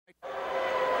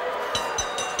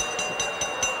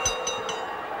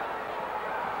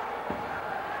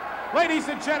Ladies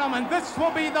and gentlemen, this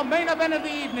will be the main event of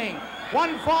the evening.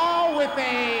 One fall with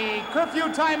a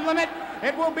curfew time limit.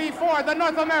 It will be for the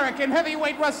North American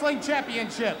Heavyweight Wrestling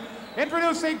Championship.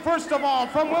 Introducing first of all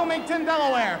from Wilmington,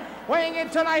 Delaware, weighing in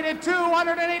tonight at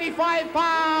 285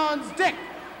 pounds, Dick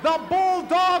the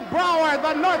Bulldog Brower,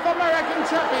 the North American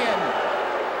champion.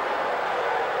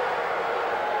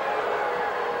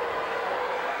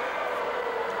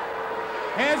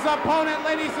 His opponent,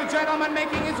 ladies and gentlemen,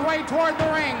 making his way toward the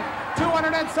ring,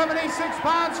 276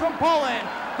 pounds from Poland,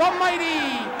 the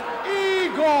mighty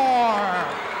Igor,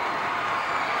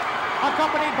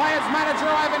 accompanied by his manager,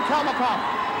 Ivan Kalmakov.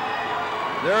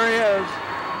 There he is,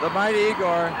 the mighty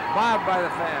Igor, mobbed by the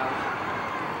fans.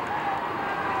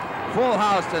 Full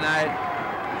house tonight.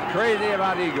 Crazy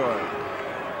about Igor.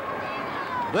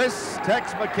 This,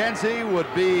 Tex McKenzie,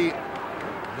 would be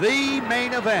the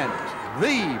main event.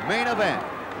 The main event.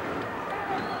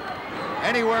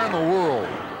 Anywhere in the world.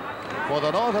 For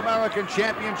the North American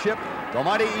Championship, the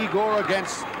mighty Igor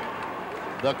against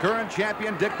the current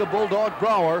champion, Dick the Bulldog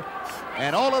Brower.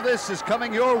 And all of this is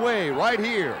coming your way right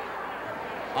here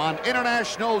on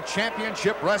International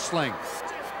Championship Wrestling.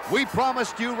 We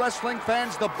promised you wrestling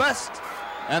fans the best,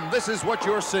 and this is what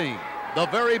you're seeing, the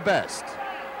very best.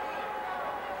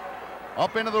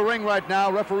 Up into the ring right now,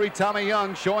 referee Tommy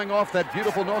Young showing off that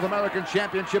beautiful North American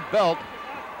Championship belt.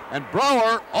 And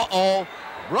Brower,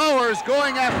 Brower's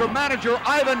going after manager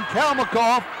Ivan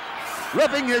Kalmakov,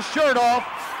 ripping his shirt off.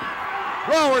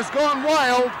 Brower's gone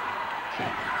wild.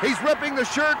 He's ripping the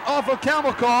shirt off of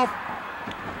Kalmakov.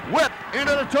 Whip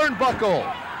into the turnbuckle.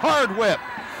 Hard whip.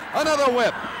 Another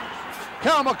whip.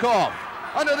 Kalmakov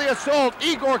under the assault.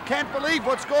 Igor can't believe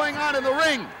what's going on in the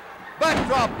ring.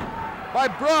 Backdrop by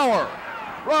Brower.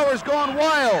 Brower's gone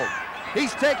wild.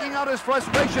 He's taking out his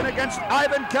frustration against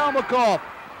Ivan Kalmakov.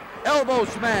 Elbow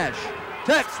smash.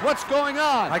 Tex, what's going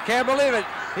on? I can't believe it.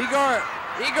 Igor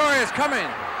is coming.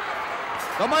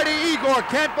 The mighty Igor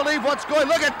can't believe what's going.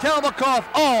 Look at Kalmakov.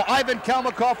 Oh, Ivan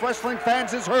Kalmakov, wrestling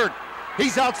fans, is hurt.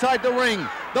 He's outside the ring.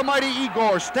 The mighty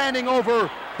Igor standing over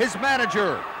his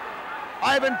manager,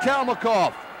 Ivan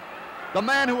Kalmakov, the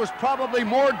man who is probably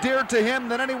more dear to him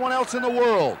than anyone else in the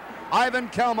world. Ivan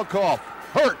Kalmakov,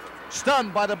 hurt,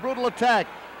 stunned by the brutal attack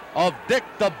of Dick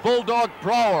the Bulldog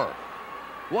Brower.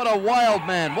 What a wild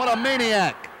man, what a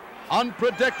maniac,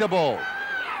 unpredictable.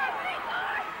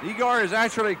 Igor is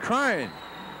actually crying.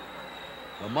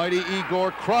 The mighty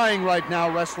Igor crying right now,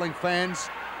 wrestling fans.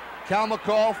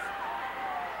 Kalmakov,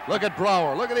 look at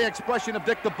Brower. Look at the expression of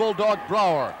Dick the Bulldog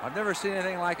Brower. I've never seen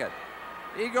anything like it.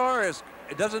 Igor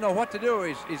doesn't know what to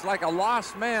do. He's like a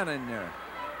lost man in there.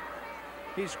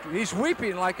 He's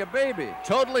weeping like a baby.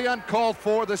 Totally uncalled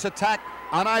for, this attack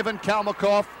on Ivan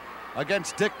Kalmakov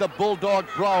against Dick the Bulldog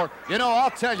Brower. You know, I'll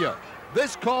tell you,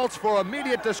 this calls for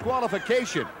immediate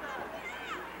disqualification.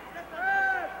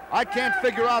 I can't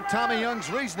figure out Tommy Young's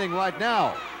reasoning right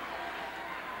now.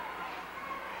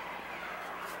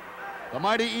 The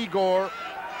mighty Igor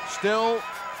still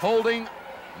holding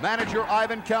manager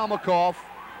Ivan Kalmakov.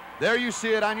 There you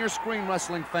see it on your screen,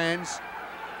 wrestling fans.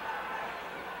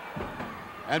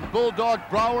 And Bulldog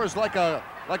Brower is like a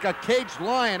caged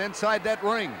lion inside that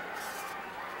ring.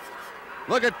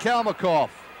 Look at Kalmakov,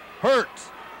 hurt.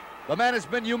 The man has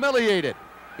been humiliated.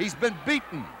 He's been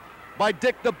beaten by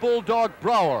Dick the Bulldog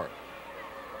Brower.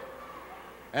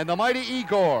 And the mighty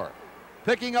Igor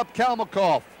picking up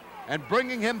Kalmakov and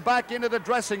bringing him back into the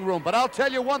dressing room. But I'll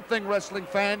tell you one thing, wrestling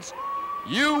fans,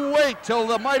 you wait till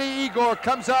the mighty Igor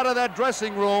comes out of that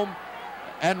dressing room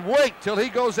and wait till he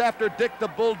goes after Dick the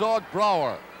Bulldog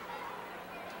Brower.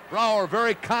 Brower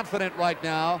very confident right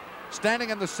now, standing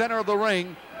in the center of the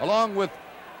ring along with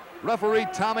referee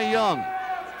Tommy Young.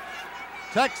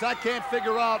 Tex, I can't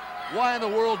figure out why in the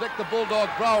world Dick the Bulldog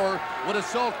Brower would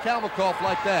assault Kalmakov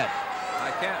like that.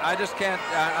 I just don't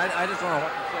know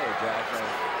what to say, Jack.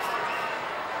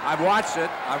 I've watched it.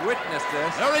 I've witnessed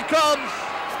this. There he comes.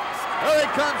 There he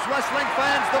comes, wrestling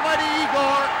fans. The mighty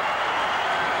Igor.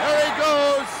 There he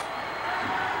goes.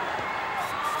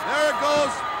 There it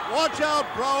goes. Watch out,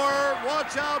 Brower.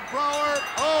 Watch out, Brower.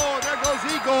 Oh, there goes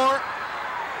Igor.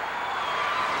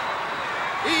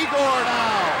 Igor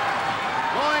now.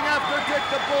 Going after Dick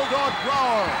the Bulldog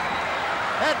Brower.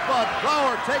 Headbutt.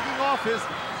 Brower taking off his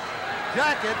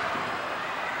jacket.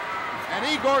 And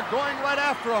Igor going right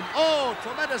after him. Oh,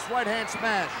 tremendous right hand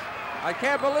smash. I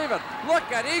can't believe it. Look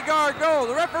at Igor go.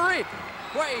 The referee.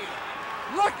 Wait.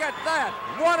 Look at that.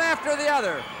 One after the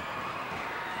other.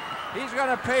 He's going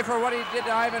to pay for what he did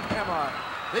to Ivan Kalmakov.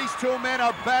 These two men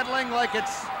are battling like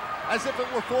it's as if it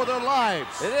were for their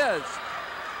lives. It is.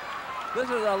 This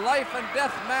is a life and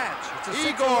death match. It's a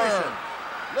Igor situation.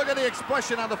 Look at the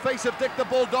expression on the face of Dick the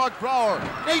Bulldog Brower.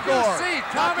 Igor see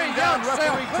Tommy knocking down Young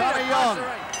referee Tommy Young.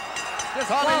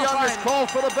 Tommy Young is called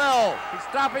for the bell. He's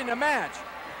stopping the match.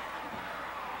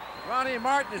 Ronnie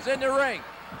Martin is in the ring.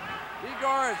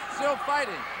 Igor is still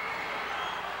fighting.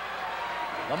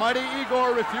 The mighty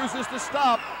Igor refuses to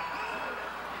stop.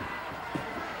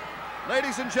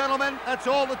 Ladies and gentlemen, that's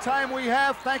all the time we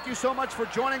have. Thank you so much for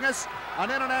joining us on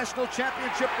International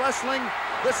Championship Wrestling.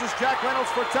 This is Jack Reynolds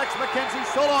for Tex McKenzie.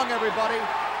 So long, everybody.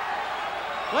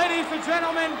 Ladies and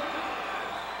gentlemen,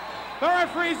 the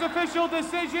referee's official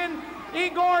decision,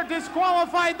 Igor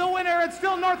disqualified. The winner and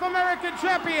still North American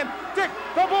champion, Dick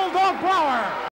the Bulldog Brower.